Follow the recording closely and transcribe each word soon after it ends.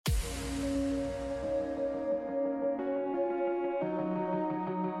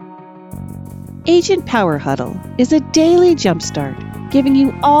Agent Power Huddle is a daily jumpstart, giving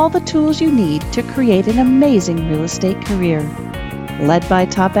you all the tools you need to create an amazing real estate career. Led by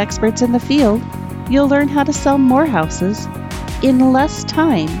top experts in the field, you'll learn how to sell more houses in less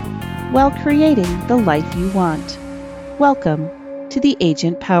time while creating the life you want. Welcome to the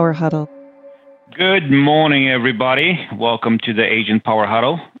Agent Power Huddle. Good morning, everybody. Welcome to the Agent Power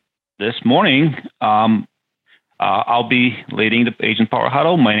Huddle. This morning, I'll be leading the Agent Power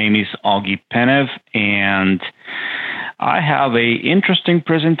Huddle. My name is Augie Penev, and I have an interesting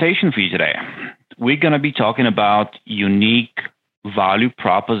presentation for you today. We're going to be talking about unique value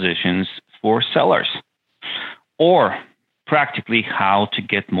propositions for sellers, or practically how to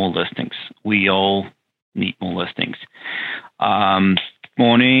get more listings. We all need more listings. Good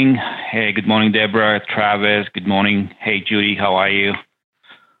morning. Hey, good morning, Deborah, Travis. Good morning. Hey, Judy, how are you?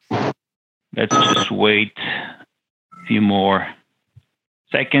 Let's just wait few more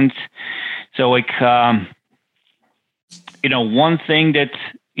seconds. So one thing that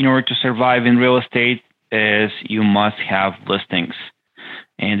in order to survive in real estate is you must have listings,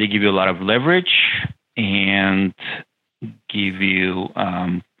 and they give you a lot of leverage and give you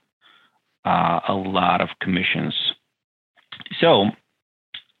a lot of commissions. So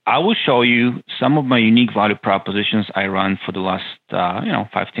I will show you some of my unique value propositions I run for the last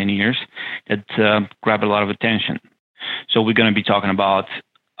 5-10 years that grab a lot of attention. So we're going to be talking about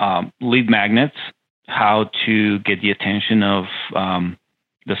lead magnets, how to get the attention of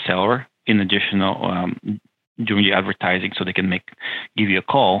the seller in addition during the advertising so they can give you a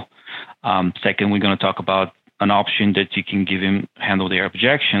call. Second, we're going to talk about an option that you can give him, handle their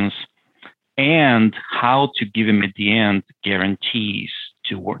objections, and how to give him at the end guarantees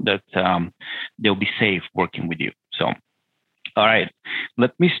to work that they'll be safe working with you. So, all right,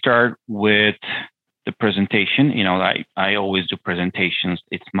 let me start with the presentation. I always do presentations.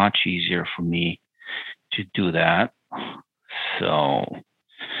 It's much easier for me to do that. So,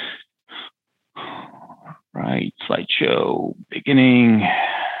 right, slideshow beginning.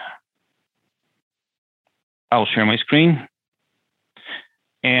 I'll share my screen.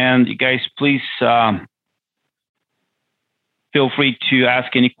 And you guys, please feel free to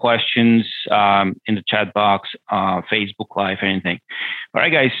ask any questions in the chat box, Facebook Live, anything. All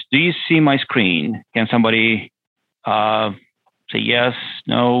right, guys, do you see my screen? Can somebody say yes,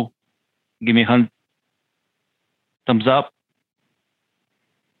 no? Give me a thumbs up.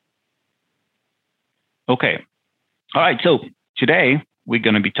 Okay. All right, so today we're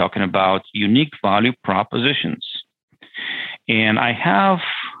going to be talking about unique value propositions. And I have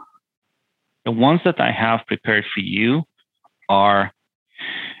the ones that I have prepared for you are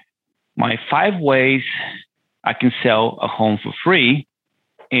my 5 ways I can sell a home for free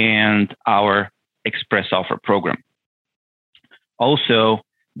and our express offer program. Also,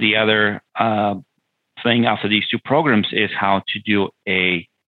 the other thing after these 2 programs is how to do a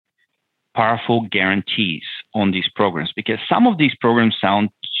powerful guarantees on these programs, because some of these programs sound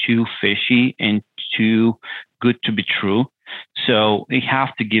too fishy and too good to be true. So they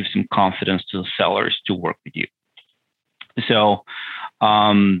have to give some confidence to the sellers to work with you. So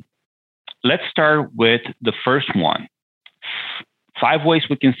let's start with the first one. 5 ways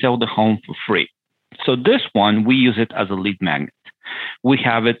we can sell the home for free. So this one, we use it as a lead magnet. We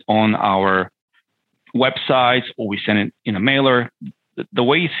have it on our websites, or we send it in a mailer. The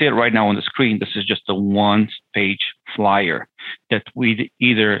way you see it right now on the screen, this is just a 1-page flyer that we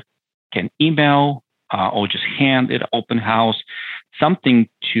either can email or just hand it open house, something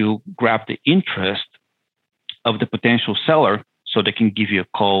to grab the interest of the potential seller so they can give you a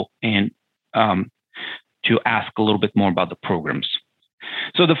call and to ask a little bit more about the programs.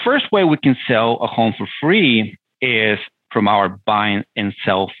 So the first way we can sell a home for free is from our buy and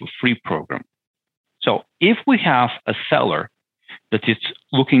sell for free program. So if we have a seller that is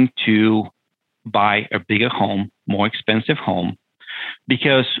looking to buy a bigger home, more expensive home,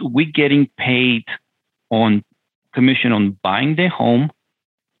 because we're getting paid on commission on buying their home,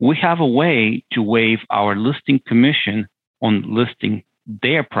 we have a way to waive our listing commission on listing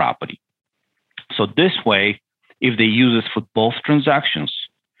their property. So this way, if they use us for both transactions,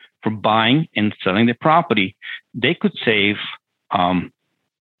 for buying and selling the property, they could save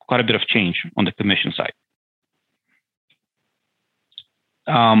quite a bit of change on the commission side.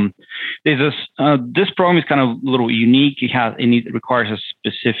 This program is kind of a little unique. It requires a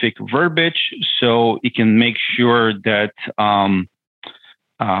specific verbiage, so you can make sure that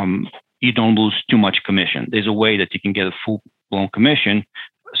you don't lose too much commission. There's a way that you can get a full-blown commission,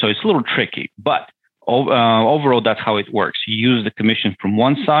 so it's a little tricky. But overall, that's how it works. You use the commission from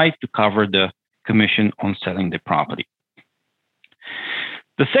one side to cover the commission on selling the property.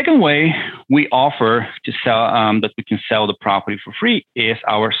 The second way we offer to sell that we can sell the property for free is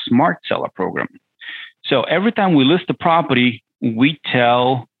our Smart Seller program. So every time we list the property, we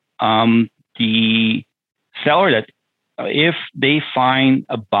tell the seller that if they find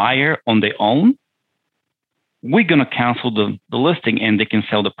a buyer on their own, we're going to cancel the listing and they can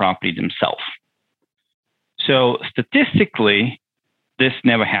sell the property themselves. So statistically, this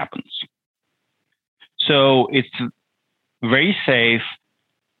never happens. So it's very safe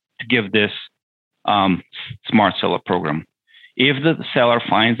to give this Smart Seller program. If the seller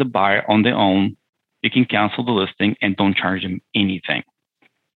finds a buyer on their own, you can cancel the listing and don't charge them anything.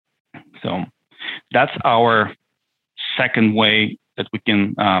 So that's our second way that we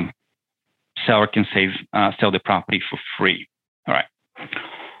can seller can sell the property for free. All right.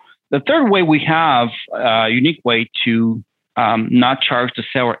 The third way we have a unique way to not charge the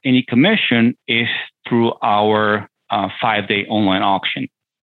seller any commission is through our 5-day online auction.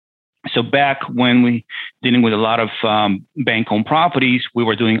 So back when we dealing with a lot of bank-owned properties, we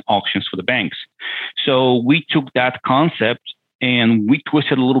were doing auctions for the banks. So we took that concept and we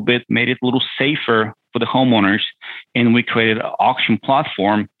twisted a little bit, made it a little safer for the homeowners, and we created an auction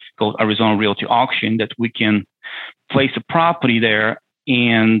platform called Arizona Realty Auction that we can place a property there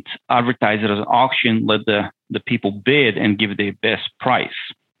and advertise it as an auction, let the people bid and give the best price.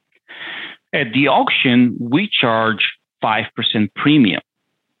 At the auction, we charge 5% premium.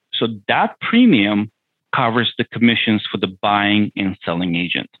 So that premium covers the commissions for the buying and selling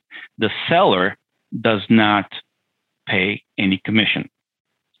agent. The seller does not pay any commission.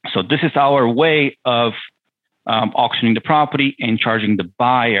 So this is our way of auctioning the property and charging the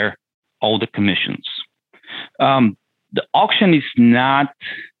buyer all the commissions. The auction is not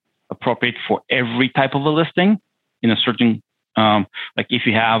appropriate for every type of a listing. In a certain, like if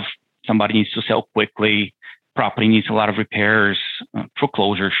you have somebody needs to sell quickly, property needs a lot of repairs,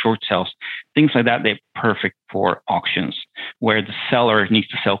 foreclosure, short sales, things like that, they're perfect for auctions. Where the seller needs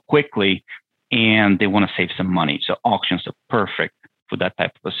to sell quickly and they want to save some money. So auctions are perfect for that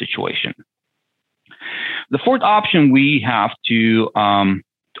type of a situation. The fourth option we have to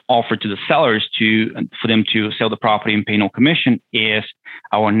offer to the sellers for them to sell the property and pay no commission is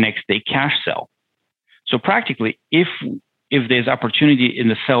our next day cash sale. So practically, if there's opportunity and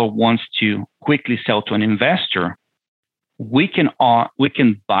the seller wants to quickly sell to an investor, we can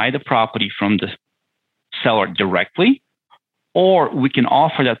buy the property from the seller directly, or we can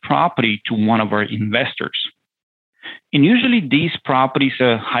offer that property to one of our investors. And usually these properties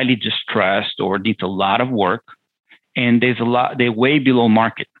are highly distressed or need a lot of work, and they're way below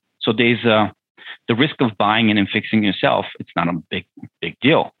market. So there's the risk of buying and then fixing yourself. It's not a big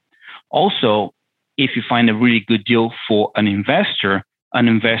deal. Also, if you find a really good deal for an investor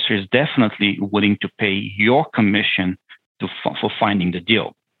is definitely willing to pay your commission for finding the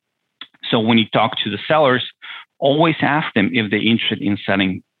deal. So when you talk to the sellers, always ask them if they're interested in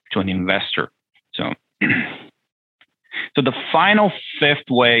selling to an investor. So the final fifth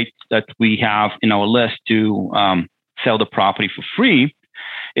way that we have in our list to sell the property for free,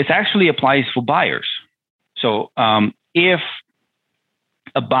 it actually applies for buyers. So if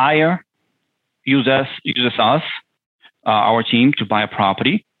a buyer uses us, our team, to buy a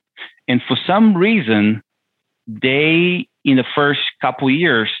property, and for some reason they, in the first couple of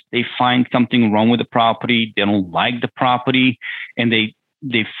years, they find something wrong with the property, they don't like the property, and they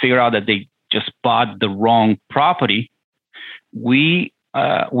figure out that they just bought the wrong property, we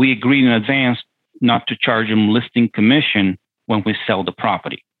agree in advance not to charge them listing commission when we sell the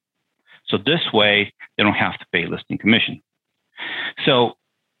property. So this way, they don't have to pay listing commission. So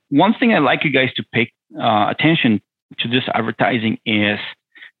one thing I'd like you guys to pay attention to this advertising is,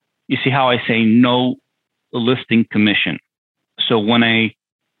 you see how I say no listing commission. So when I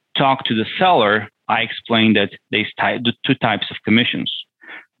talk to the seller, I explain that there's the two types of commissions.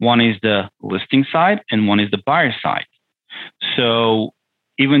 One is the listing side and one is the buyer side. So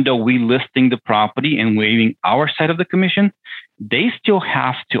even though we listing the property and waiving our side of the commission, they still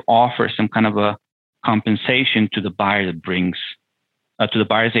have to offer some kind of a compensation to the buyer that brings, to the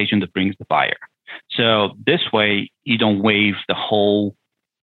buyer's agent that brings the buyer. So this way, you don't waive the whole,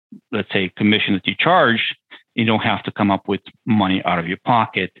 let's say, commission that you charge. You don't have to come up with money out of your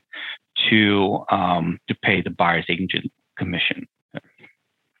pocket to pay the buyer's agent commission.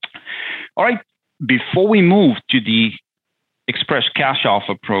 All right. Before we move to the Express Cash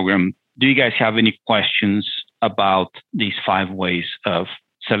Offer program, do you guys have any questions about these 5 ways of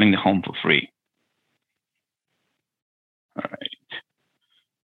selling the home for free? All right.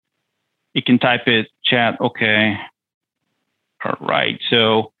 You can type it, chat, okay. All right,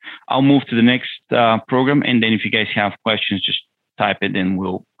 so I'll move to the next program, and then if you guys have questions, just type it and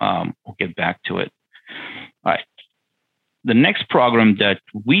we'll get back to it. All right. The next program that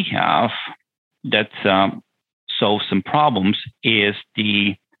we have that solves some problems is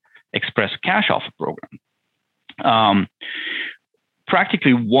the Express Cash Offer program.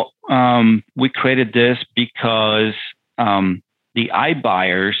 Practically, what we created this because the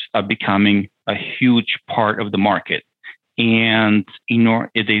iBuyers are becoming a huge part of the market, and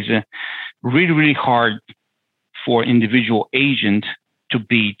it is really, really hard for individual agent to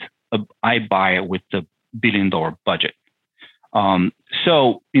beat an iBuyer with the $1 billion budget.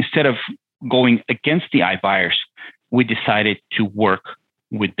 So instead of going against the iBuyers, we decided to work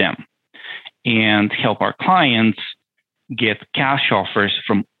with them and help our clients get cash offers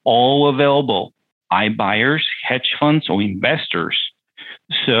from all available iBuyers, hedge funds, or investors,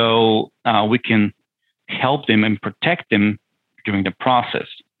 so we can help them and protect them during the process.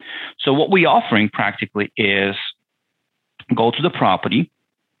 So what we're offering practically is go to the property,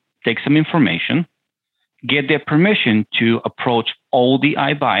 take some information, get their permission to approach all the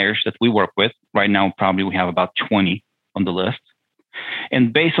iBuyers that we work with. Right now, probably we have about 20 on the list.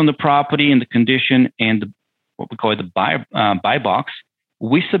 And based on the property and the condition and what we call the buy box,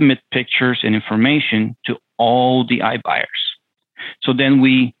 we submit pictures and information to all the iBuyers. So then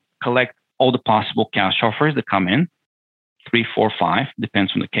we collect all the possible cash offers that come in, 3, 4, 5,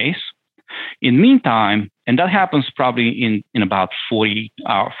 depends on the case. In the meantime, and that happens probably in about 48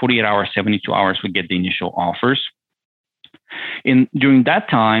 hours, 72 hours, we get the initial offers. During that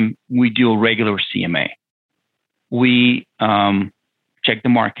time, we do a regular CMA. We check the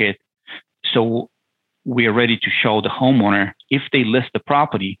market. So we are ready to show the homeowner, if they list the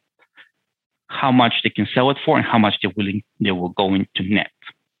property, how much they can sell it for and how much they will go into net.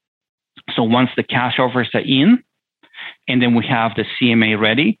 So once the cash offers are in, and then we have the CMA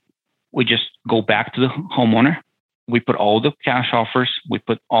ready, we just go back to the homeowner. We put all the cash offers, we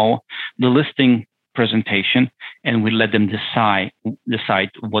put all the listing presentation, and we let them decide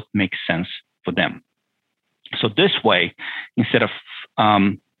what makes sense for them. So this way, instead of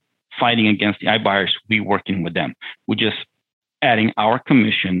fighting against the iBuyers, we're working with them. We're just adding our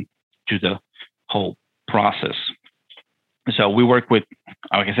commission to the whole process. So we work with,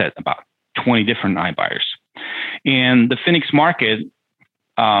 like I said, about 20 different iBuyers. In the Phoenix market,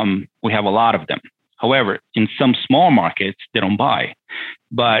 we have a lot of them. However, in some small markets, they don't buy.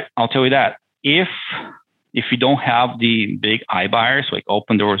 But I'll tell you that if you don't have the big iBuyers like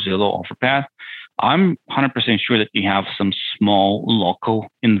Opendoor, Zillow, OfferPath, I'm 100% sure that you have some small local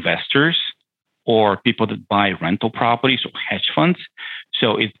investors or people that buy rental properties or hedge funds.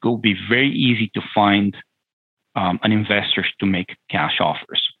 So it will be very easy to find an investor to make cash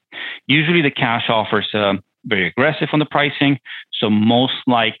offers. Usually the cash offers are very aggressive on the pricing. So most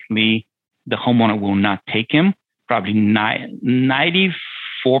likely the homeowner will not take him. Probably 94%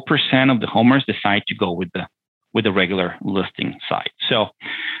 of the homeowners decide to go with the regular listing site. So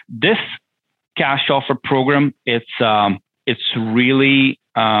this cash offer program, it's really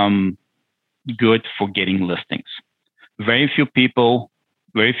good for getting listings. Very few people,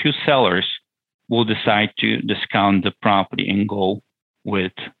 very few sellers will decide to discount the property and go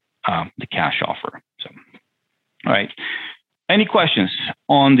with the cash offer. So, all right. Any questions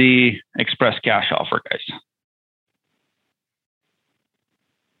on the Express Cash Offer, guys?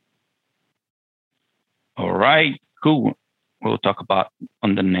 All right, cool. We'll talk about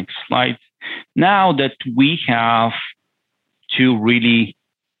on the next slide. Now that we have two really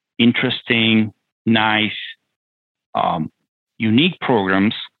interesting, nice, unique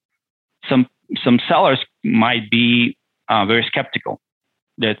programs, some sellers might be very skeptical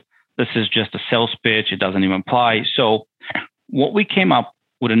that this is just a sales pitch. It doesn't even apply. So what we came up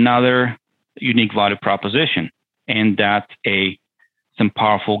with another unique value proposition, and that's some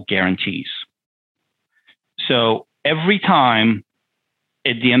powerful guarantees. So every time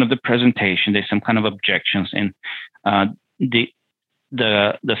at the end of the presentation, there's some kind of objections, and the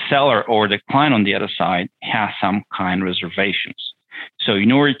seller or the client on the other side has some kind of reservations. So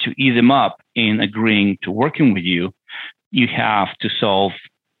in order to ease them up in agreeing to working with you, you have to solve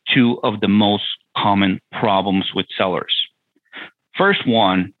two of the most common problems with sellers. First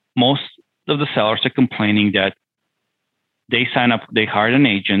one, most of the sellers are complaining that they sign up, they hired an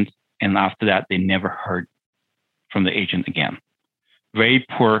agent, and after that, they never heard from the agent again. Very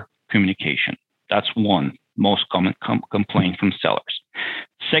poor communication. That's one most common complaint from sellers.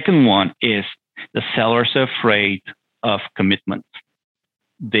 Second one is the sellers are afraid of commitment.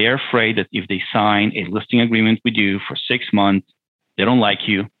 They're afraid that if they sign a listing agreement with you for 6 months, they don't like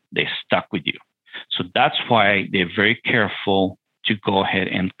you, they're stuck with you. So that's why they're very careful to go ahead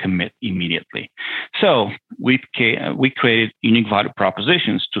and commit immediately. So we created unique value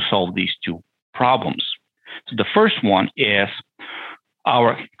propositions to solve these two problems. So the first one is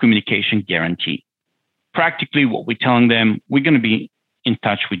our communication guarantee. Practically what we're telling them, we're going to be in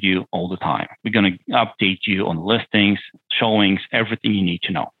touch with you all the time. We're going to update you on listings, showings, everything you need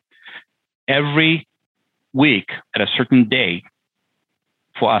to know. Every week at a certain day,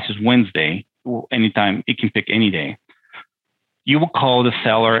 for us is Wednesday, anytime, you can pick any day, you will call the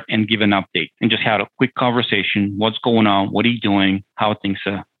seller and give an update and just have a quick conversation. What's going on? What are you doing? How things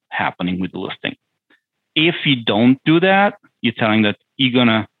are happening with the listing? If you don't do that, you're telling that you're going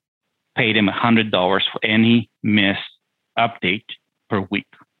to pay them $100 for any missed update per week.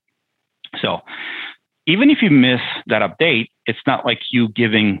 So even if you miss that update, it's not like you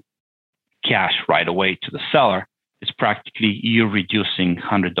giving cash right away to the seller. It's practically you're reducing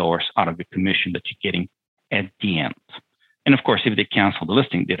 $100 out of the commission that you're getting at the end. And of course, if they cancel the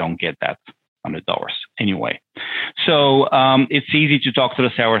listing, they don't get that $100 anyway. So it's easy to talk to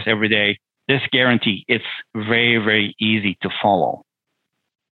the sellers every day. This guarantee, it's very, very easy to follow.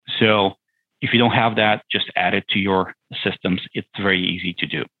 So if you don't have that, just add it to your systems. It's very easy to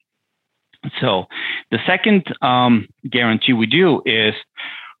do. So the second guarantee we do is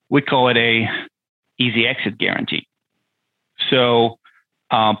we call it a easy exit guarantee. So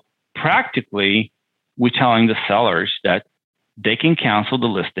practically, we're telling the sellers that they can cancel the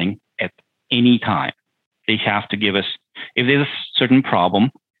listing at any time. They have to give us, if there's a certain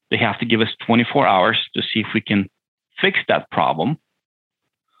problem, they have to give us 24 hours to see if we can fix that problem.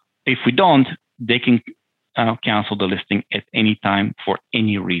 If we don't, they can cancel the listing at any time for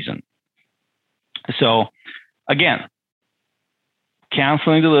any reason. So again,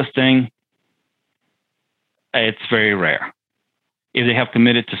 canceling the listing, it's very rare. If they have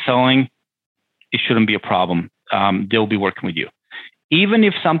committed to selling, it shouldn't be a problem. They'll be working with you. Even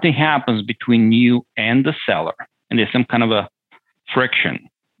if something happens between you and the seller, and there's some kind of a friction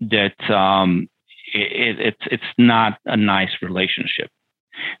that it's not a nice relationship,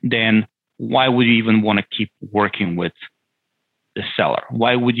 then why would you even want to keep working with the seller?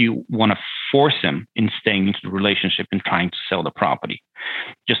 Why would you want to force him in staying into the relationship and trying to sell the property?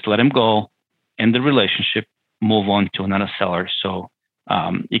 Just let him go, end the relationship, move on to another seller so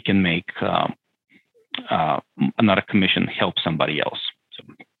it can make another commission help somebody else. So,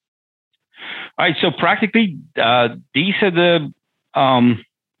 all right, so practically these are the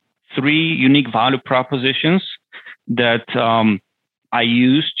 3 unique value propositions that I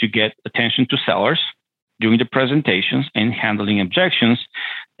use to get attention to sellers during the presentations and handling objections.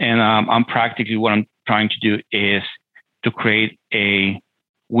 And I'm practically what I'm trying to do is to create a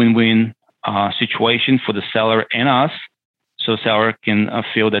win-win situation for the seller and us, so seller can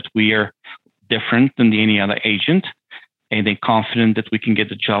feel that we are different than any other agent, and they're confident that we can get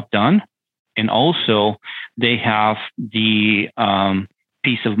the job done. And also, they have the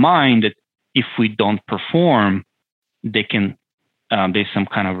peace of mind that if we don't perform, they can there's some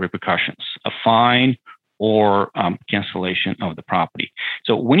kind of repercussions, a fine or cancellation of the property.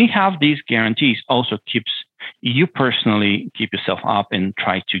 So when you have these guarantees, also keeps you personally keep yourself up and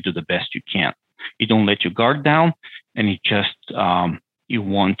try to do the best you can. You don't let your guard down, and you just you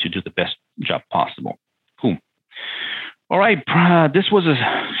want to do the best job possible. Cool. All right, this was a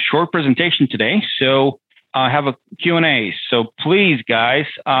short presentation today, so I have a Q&A. So please, guys,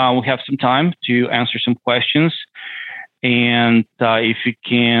 we have some time to answer some questions. And if you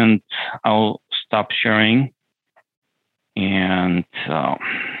can't, I'll stop sharing and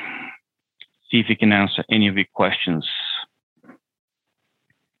see if you can answer any of your questions.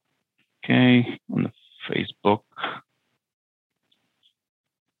 Okay, on the Facebook.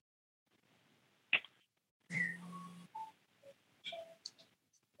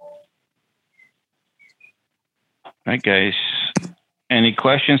 All right, guys. Any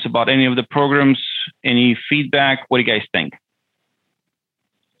questions about any of the programs? Any feedback? What do you guys think?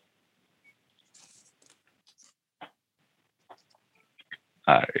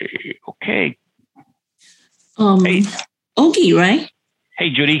 Okay. Hey. Ogie, right? Hey,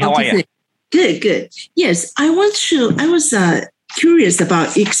 Judy, how are you? Good, good. Yes, I was curious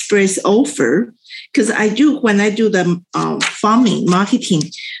about express offer because when I do the farming marketing,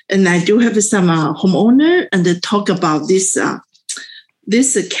 and I do have some homeowner and they talk about this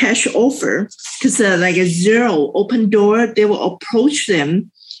cash offer because like a zero open door, they will approach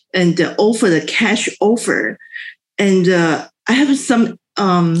them and offer the cash offer. And I have some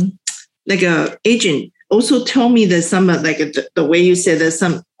like a agent also tell me that some like the way you said that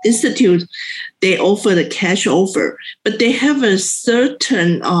some institute they offer the cash offer, but they have a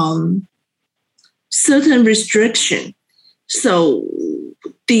certain restriction. So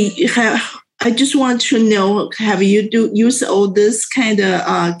I just want to know, have you use all this kind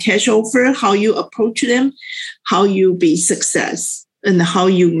of cash offer, how you approach them, how you be success, and how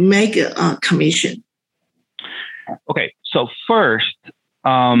you make a commission? Okay, so first,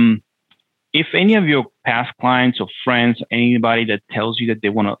 if any of your past clients or friends, anybody that tells you that they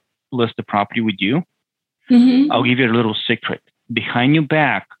want to list the property with you, I'll give you a little secret. Behind your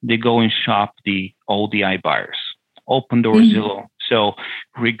back, they go and shop all the iBuyers, Opendoor, Zillow. So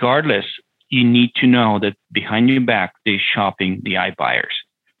regardless, you need to know that behind your back, they're shopping the iBuyers.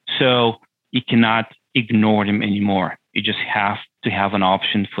 So you cannot ignore them anymore. You just have to have an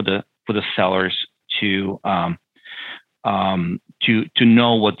option for the sellers to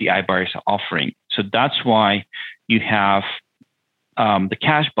know what the iBuyers are offering. So that's why you have the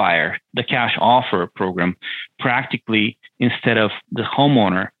cash offer program. Practically, instead of the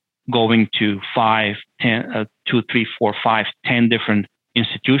homeowner going to 10 different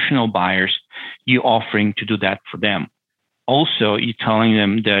institutional buyers, you're offering to do that for them. Also, you're telling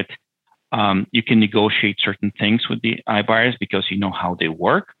them that you can negotiate certain things with the iBuyers because you know how they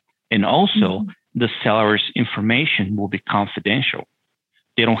work. And also, the seller's information will be confidential.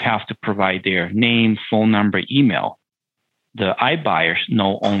 They don't have to provide their name, phone number, email. The iBuyers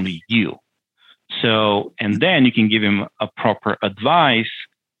know only you. So, and then you can give them a proper advice,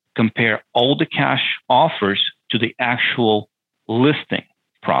 compare all the cash offers to the actual listing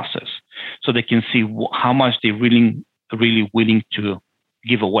process, so they can see how much they're really willing to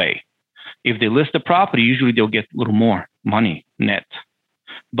give away. If they list the property, usually they'll get a little more money net.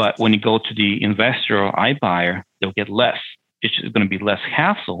 But when you go to the investor or iBuyer, they'll get less. It's going to be less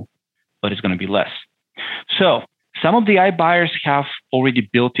hassle, but it's going to be less. So some of the iBuyers have already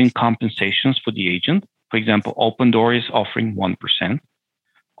built-in compensations for the agent. For example, Opendoor is offering 1%.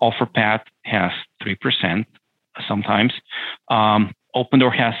 OfferPad has 3% sometimes.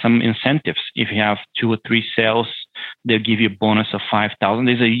 Opendoor has some incentives. If you have 2 or 3 sales, they'll give you a bonus of $5,000.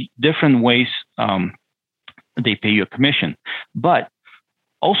 There's different ways they pay you a commission. But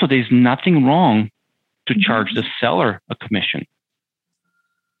also, there's nothing wrong to charge the seller a commission.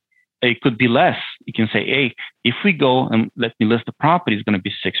 It could be less. You can say, hey, if we go and let me list the property, it's going to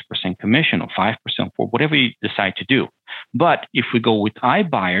be 6% commission or 5% for whatever you decide to do. But if we go with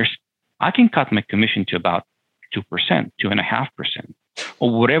iBuyers, I can cut my commission to about 2%, 2.5%,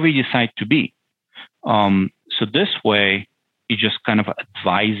 or whatever you decide to be. So this way, you're just kind of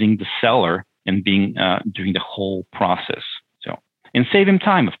advising the seller and being during the whole process. So, and save him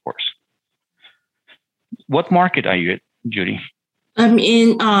time, of course. What market are you at, Judy? I'm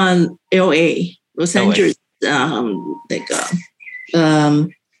in LA, Los Angeles,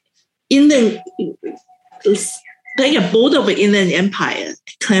 inland, like a border of Inland Empire,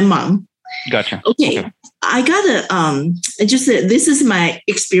 Claremont. Gotcha. Okay. I got this is my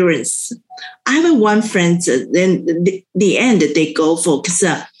experience. I have one friend, then the end they go for, because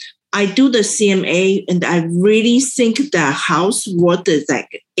I do the CMA and I really think the house worth is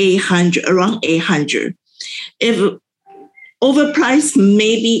like 800, around 800. If overpriced,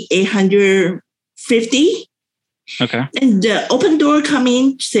 maybe 850. Okay. And the Opendoor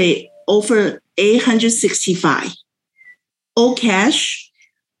coming, say, offer 865. All cash,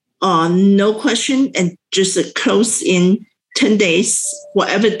 no question, and just close in 10 days,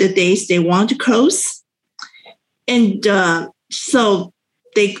 whatever the days they want to close. And so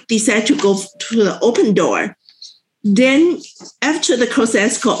they decide to go to the Opendoor. Then after the close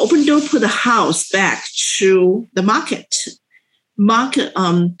escrow, Opendoor put the house back to the market. Market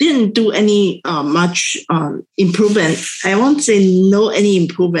didn't do any much improvement. I won't say any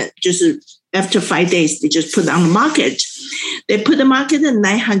improvement. Just after 5 days, they just put it on the market. They put the market at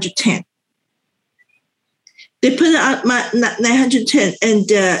 910. They put it at 910, and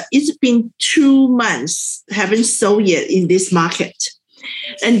it's been 2 months, haven't sold yet in this market.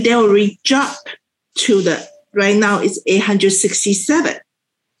 And they'll re-jump to right now it's 867.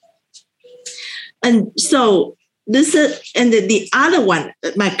 And so this is, and the other one,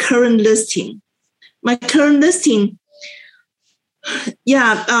 my current listing, because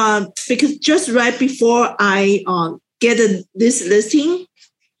just right before I get this listing,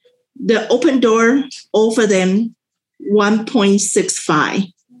 the Opendoor offer them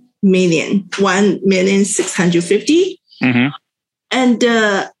 1.65 million, 1,650,000. Mm-hmm. And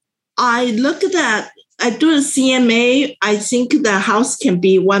I look at that. I do a CMA. I think the house can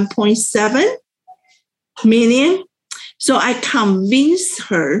be 1.7 million. So I convinced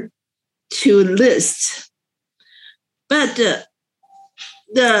her to list. But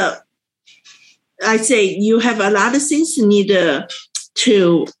I say you have a lot of things you need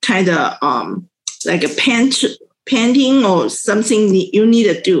to kind of like a paint painting or something you need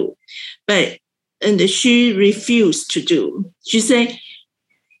to do, and she refused to do. She said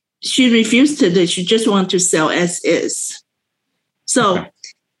she refused to do. She just want to sell as is. So, okay.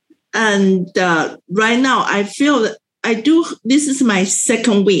 And right now I feel that this is my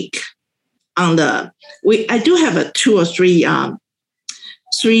second week on I do have a 2 or 3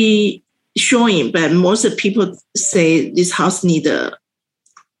 showing, but most of people say this house need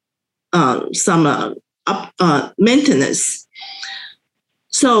some maintenance.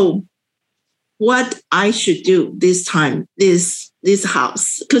 So what I should do this time, this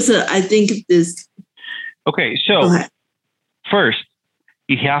house, because I think this. Okay, so first,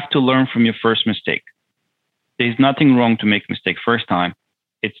 you have to learn from your first mistake. There's nothing wrong to make a mistake first time.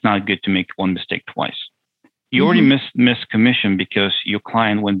 It's not good to make one mistake twice. You already missed commission because your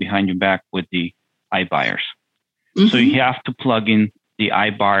client went behind your back with the iBuyers. So you have to plug in the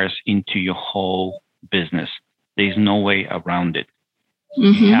iBuyers into your whole business. There's no way around it.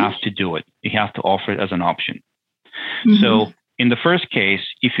 You have to do it. You have to offer it as an option. So in the first case,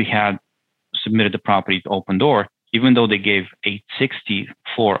 if you had submitted the property to Open Door, even though they gave $860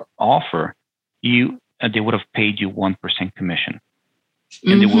 for offer, they would have paid you 1% commission,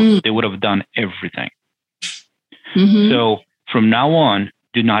 and they would have done everything. So from now on,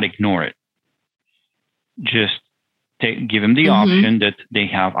 do not ignore it. Just give them the option that they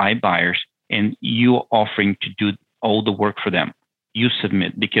have iBuyers, and you offering to do all the work for them. You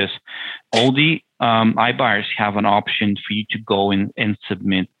submit, because all the iBuyers have an option for you to go in and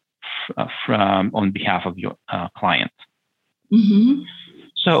submit on behalf of your client.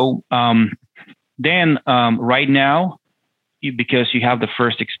 So then right now, because you have the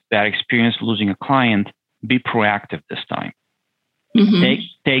first bad experience losing a client, be proactive this time.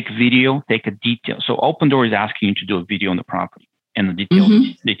 Take video, take a detail. So Open Door is asking you to do a video on the property and the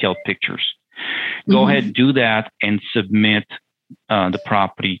detailed pictures. Go ahead, do that, and submit the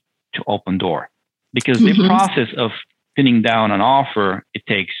property to Open Door, because the process of pinning down an offer, it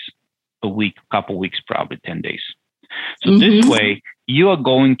takes a week, a couple weeks, probably 10 days. So this way, you are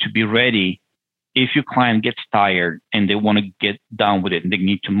going to be ready if your client gets tired and they want to get done with it and they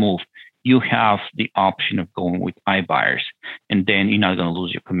need to move. You have the option of going with iBuyers, and then you're not going to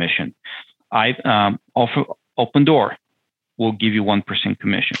lose your commission. Open Door will give you 1%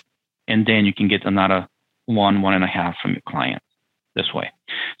 commission, and then you can get another 1.5 from your client this way.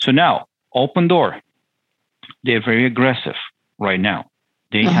 So now, Open Door, they're very aggressive right now.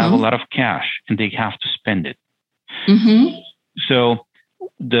 They have a lot of cash and they have to spend it. So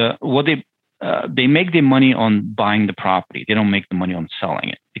they make the money on buying the property. They don't make the money on selling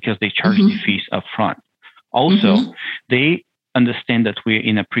it, because they charge the fees up front. Also, they understand that we're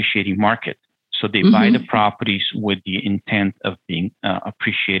in an appreciating market. So they buy the properties with the intent of being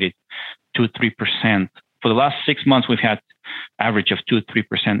appreciated 2-3%. For the last 6 months, we've had average of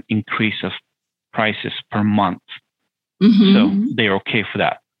 2-3% increase of prices per month. So they're okay for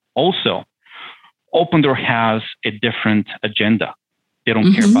that. Also, Open Door has a different agenda. They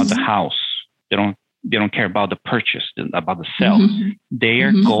don't care about the house. They don't care about the purchase, about the sale. They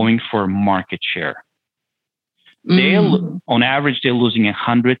are going for market share. On average, they're losing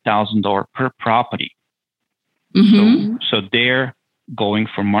 $100,000 per property. So they're going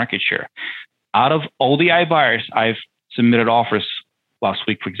for market share. Out of all the iBuyers, I've submitted offers last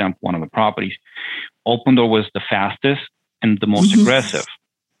week, for example, one of the properties. Open Door was the fastest and the most aggressive.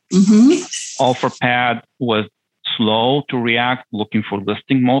 OfferPad was slow to react, looking for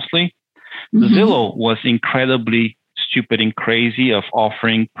listing mostly. Zillow was incredibly stupid and crazy of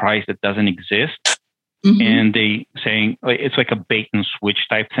offering price that doesn't exist. And they saying it's like a bait and switch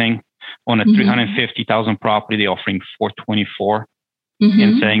type thing. On a 350,000 property, they're offering 424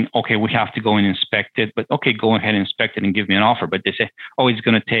 and saying, okay, we have to go and inspect it, but okay, go ahead and inspect it and give me an offer. But they say, oh, it's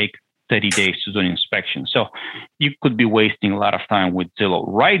going to take 30 days to do an inspection. So you could be wasting a lot of time with Zillow.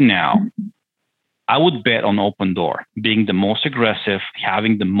 Right now, I would bet on Open Door being the most aggressive,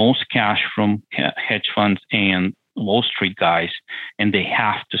 having the most cash from hedge funds and Wall Street guys, and they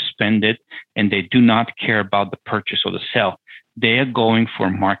have to spend it, and they do not care about the purchase or the sale. They are going for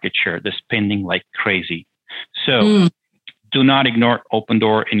market share. They're spending like crazy. So do not ignore Open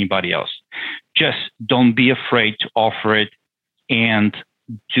Door or anybody else. Just don't be afraid to offer it, and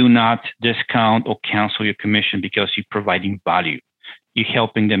do not discount or cancel your commission, because you're providing value. You're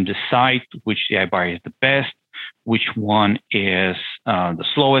helping them decide which iBuyer is the best, which one is the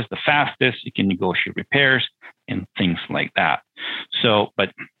slowest, the fastest. You can negotiate repairs and things like that. So,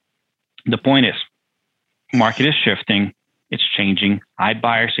 but the point is, market is shifting. It's changing.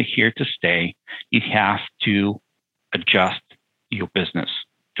 iBuyers are here to stay. You have to adjust your business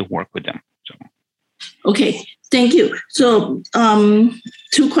to work with them. So, okay. Thank you. So, 2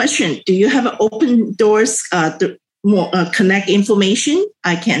 questions. Do you have open doors connect information?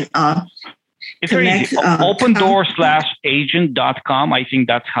 I can it's very easy. opendoor/agent.com. I think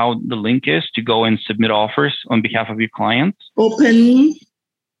that's how the link is to go and submit offers on behalf of your clients.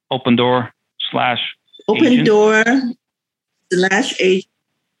 Opendoor/agent.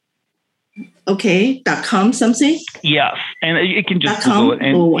 Okay, .com something? Yes, and you can just Google it.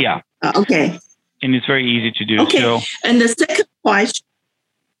 And, yeah. Okay. And it's very easy to do. Okay, so. And the second question.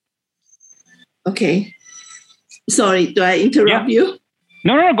 Okay. Sorry, do I interrupt you?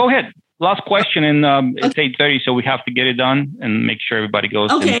 No, go ahead. Last question, and it's 8:30, so we have to get it done and make sure everybody goes.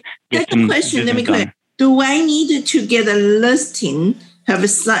 Okay, second question, let me go ahead. Do I need to get a listing, have a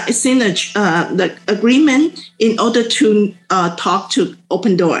signature, the agreement in order to talk to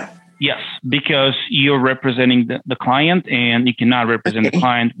Open Door? Yes, because you're representing the client, and you cannot represent the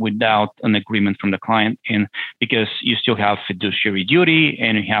client without an agreement from the client. And because you still have fiduciary duty,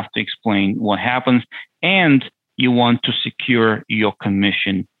 and you have to explain what happens, and you want to secure your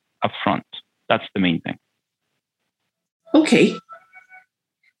commission up front. That's the main thing. Okay.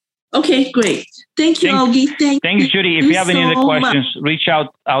 Okay, great. Thank you, Augie. Thanks, Judy. If you have any other questions, reach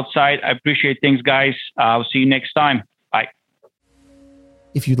out outside. I appreciate things, guys. I'll see you next time. Bye.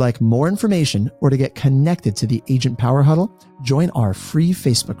 If you'd like more information or to get connected to the Agent Power Huddle, join our free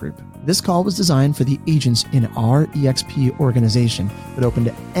Facebook group. This call was designed for the agents in our eXp organization, but open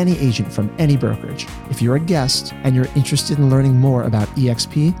to any agent from any brokerage. If you're a guest and you're interested in learning more about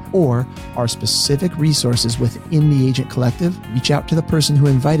eXp or our specific resources within the Agent Collective, reach out to the person who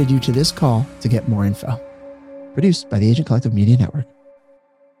invited you to this call to get more info. Produced by the Agent Collective Media Network.